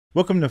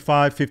Welcome to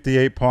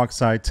 558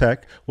 Parkside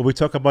Tech, where we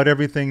talk about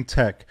everything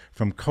tech,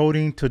 from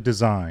coding to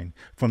design,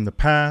 from the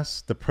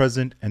past, the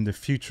present, and the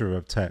future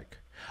of tech.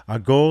 Our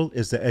goal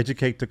is to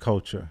educate the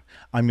culture.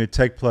 I'm your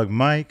tech plug,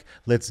 Mike.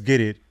 Let's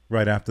get it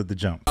right after the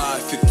jump.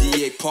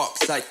 558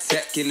 Parkside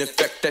Tech in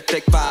effect,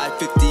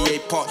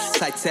 558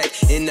 Parkside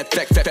Tech in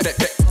effect,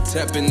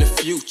 tap in the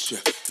future.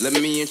 Let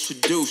me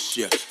introduce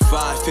you.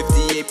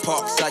 558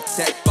 Parkside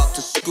Tech, about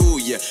to school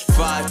you.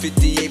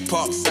 558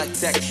 Parkside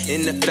Tech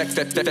in effect,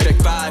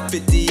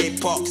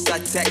 558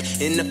 Parkside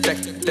Tech in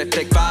effect,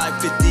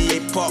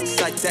 558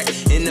 Parkside Tech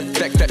in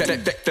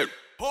effect.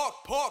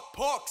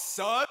 Park,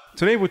 son.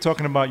 Today we're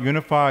talking about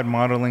Unified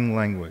Modeling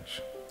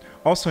Language,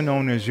 also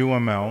known as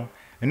UML,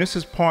 and this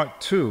is part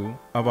 2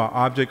 of our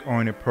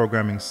object-oriented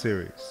programming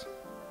series.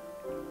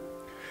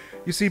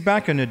 You see,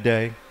 back in the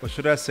day, or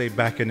should I say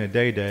back in the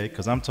day,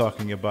 because I'm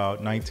talking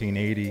about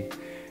 1980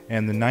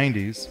 and the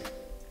 90s,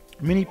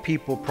 many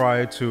people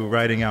prior to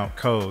writing out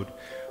code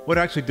would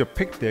actually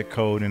depict their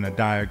code in a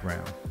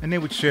diagram, and they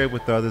would share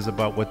with others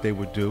about what they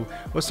would do,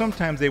 or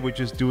sometimes they would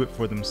just do it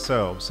for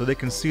themselves so they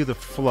can see the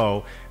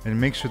flow and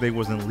make sure they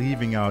wasn't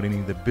leaving out any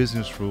of the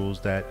business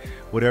rules that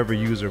whatever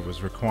user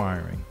was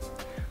requiring.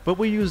 But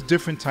we used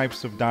different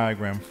types of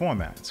diagram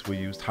formats. We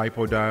used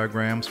hypo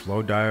diagrams,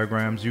 flow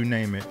diagrams, you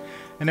name it,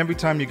 and every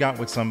time you got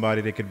with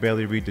somebody, they could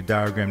barely read the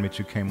diagram that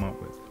you came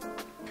up with.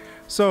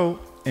 So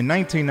in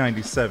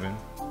 1997,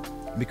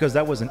 because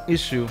that was an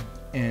issue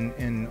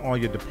in all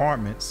your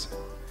departments,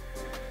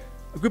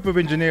 a group of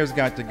engineers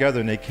got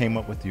together and they came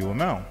up with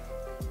UML,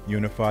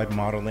 Unified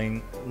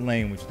Modeling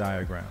Language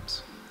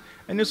Diagrams.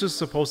 And this was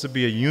supposed to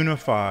be a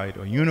unified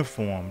or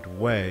uniformed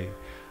way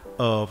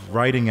of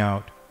writing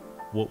out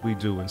what we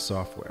do in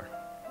software.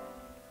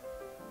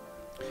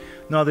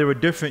 Now, there are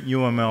different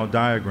UML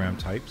diagram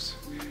types.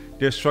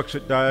 There's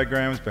structured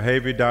diagrams,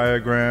 behavior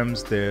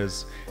diagrams,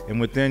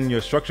 and within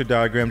your structured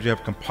diagrams, you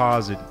have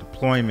composite,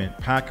 deployment,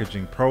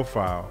 packaging,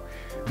 profile.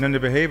 And under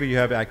behavior, you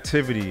have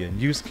activity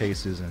and use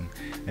cases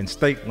and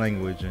state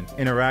language and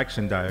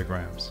interaction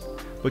diagrams.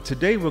 But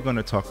today we're going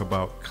to talk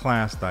about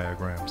class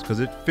diagrams because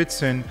it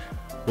fits in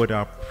with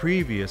our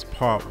previous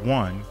part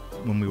 1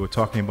 when we were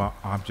talking about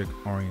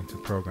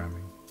object-oriented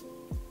programming.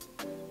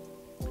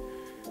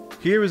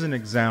 Here is an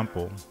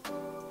example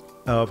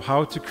of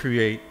how to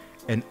create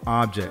an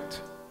object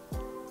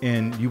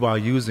while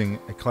using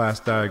a class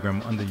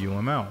diagram under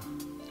UML.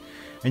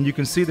 And you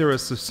can see there are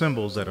some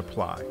symbols that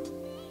apply.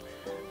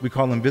 We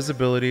call them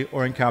visibility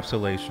or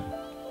encapsulation.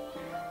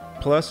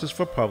 Plus is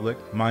for public,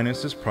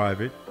 minus is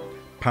private,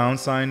 pound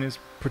sign is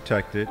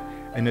protected,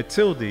 and the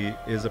tilde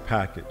is a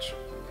package.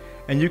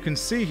 And you can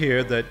see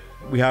here that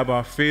we have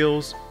our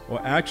fields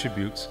or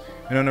attributes,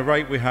 and on the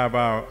right we have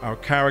our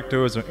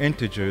characters or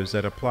integers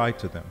that apply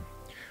to them.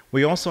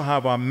 We also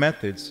have our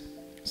methods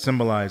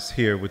symbolized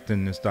here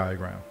within this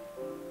diagram.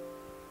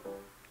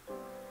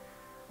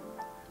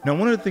 Now,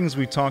 one of the things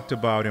we talked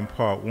about in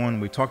part 1,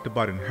 we talked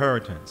about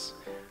inheritance.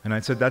 And I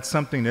said that's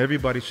something that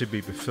everybody should be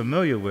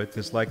familiar with.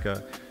 It's like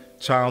a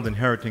child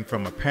inheriting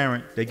from a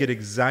parent. They get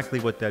exactly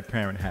what that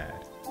parent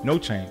had. No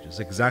changes,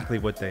 exactly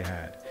what they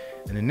had.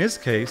 And in this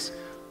case,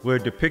 we're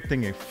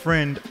depicting a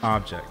friend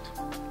object.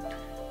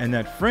 And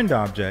that friend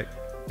object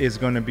is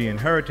going to be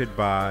inherited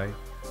by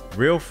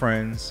real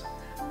friends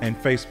and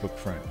Facebook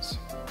friends.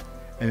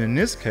 And in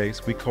this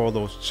case, we call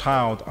those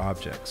child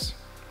objects,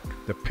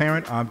 the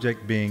parent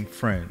object being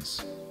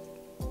friends.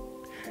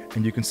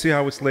 And you can see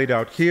how it's laid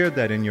out here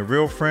that in your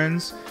real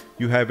friends,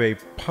 you have a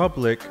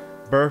public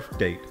birth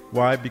date.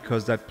 Why?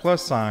 Because that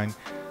plus sign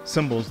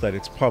symbols that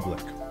it's public.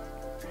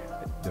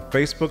 The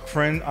Facebook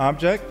friend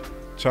object,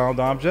 child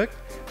object,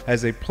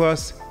 has a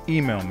plus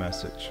email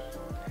message.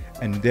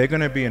 And they're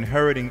going to be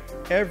inheriting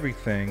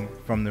everything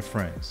from the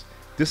friends.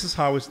 This is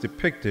how it's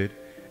depicted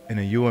in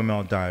a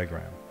UML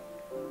diagram.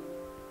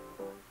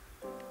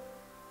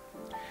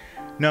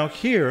 Now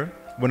here,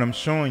 what I'm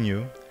showing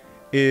you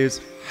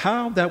is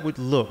how that would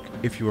look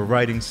if you were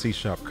writing C#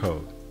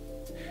 code.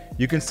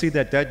 You can see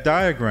that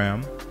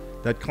diagram,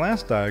 that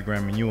class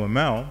diagram in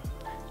UML,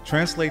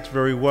 translates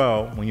very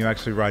well when you're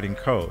actually writing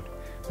code,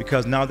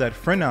 because now that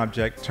friend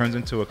object turns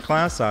into a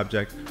class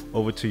object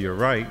over to your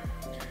right.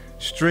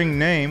 String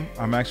name,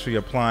 I'm actually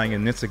applying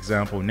in this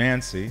example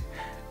Nancy,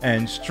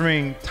 and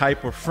string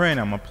type of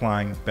friend, I'm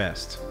applying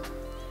best.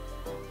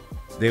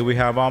 There we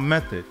have our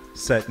method,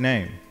 set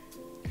name.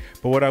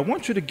 But what I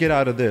want you to get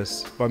out of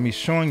this, by me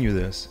showing you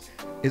this,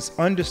 is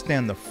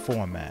understand the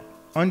format.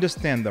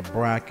 Understand the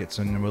brackets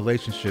and the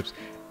relationships.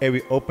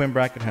 Every open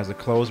bracket has a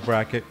closed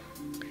bracket.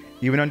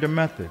 Even under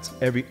methods,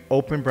 every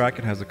open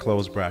bracket has a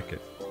closed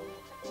bracket.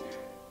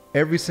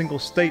 Every single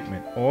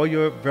statement, all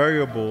your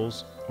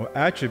variables or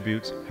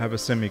attributes have a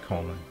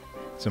semicolon.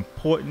 It's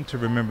important to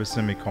remember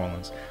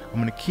semicolons. I'm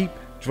going to keep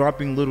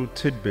dropping little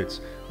tidbits,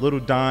 little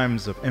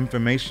dimes of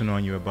information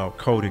on you about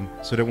coding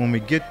so that when we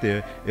get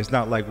there, it's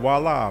not like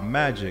voila,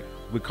 magic,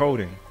 we're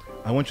coding.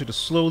 I want you to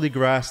slowly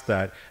grasp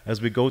that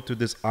as we go through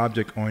this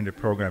object-oriented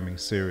programming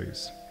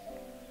series.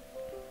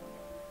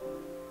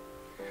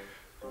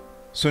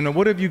 So now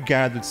what have you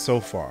gathered so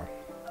far?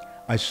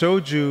 I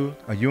showed you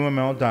a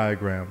UML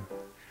diagram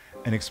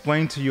and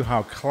explained to you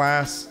how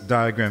class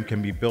diagram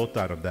can be built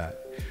out of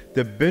that.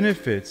 The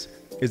benefits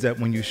is that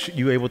when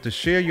you're able to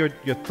share your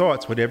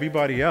thoughts with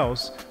everybody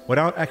else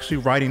without actually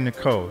writing the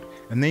code.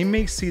 And they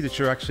may see that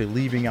you're actually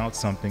leaving out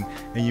something,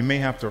 and you may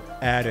have to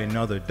add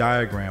another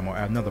diagram or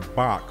add another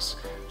box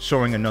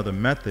showing another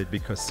method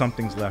because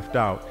something's left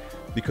out,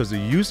 because the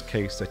use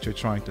case that you're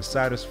trying to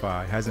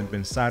satisfy hasn't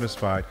been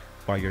satisfied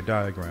by your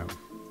diagram.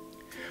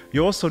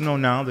 You also know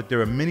now that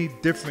there are many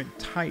different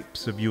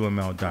types of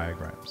UML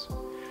diagrams.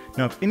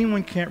 Now, if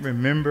anyone can't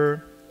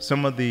remember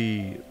some of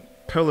the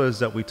pillars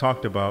that we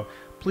talked about,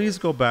 please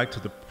go back to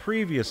the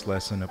previous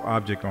lesson of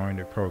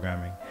Object-Oriented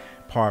Programming,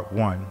 Part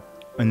 1,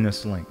 in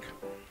this link.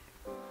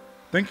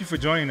 Thank you for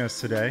joining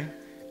us today,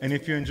 and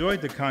if you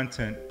enjoyed the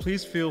content,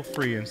 please feel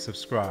free and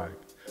subscribe,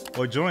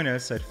 or join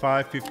us at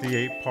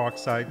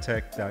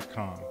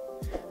 558parksideTech.com.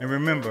 And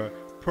remember,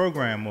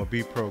 program or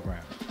be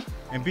programmed,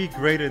 and be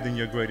greater than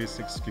your greatest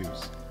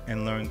excuse,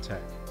 and learn tech.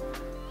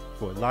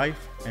 For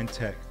life and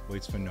tech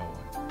waits for no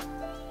one.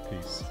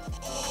 Peace.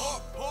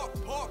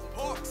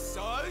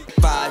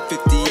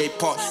 558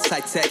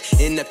 Parkside Tech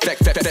in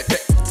effect.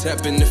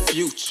 Step in the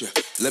future.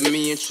 Let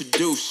me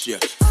introduce you.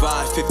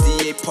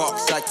 558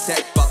 Parkside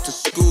Tech, about to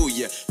school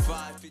you.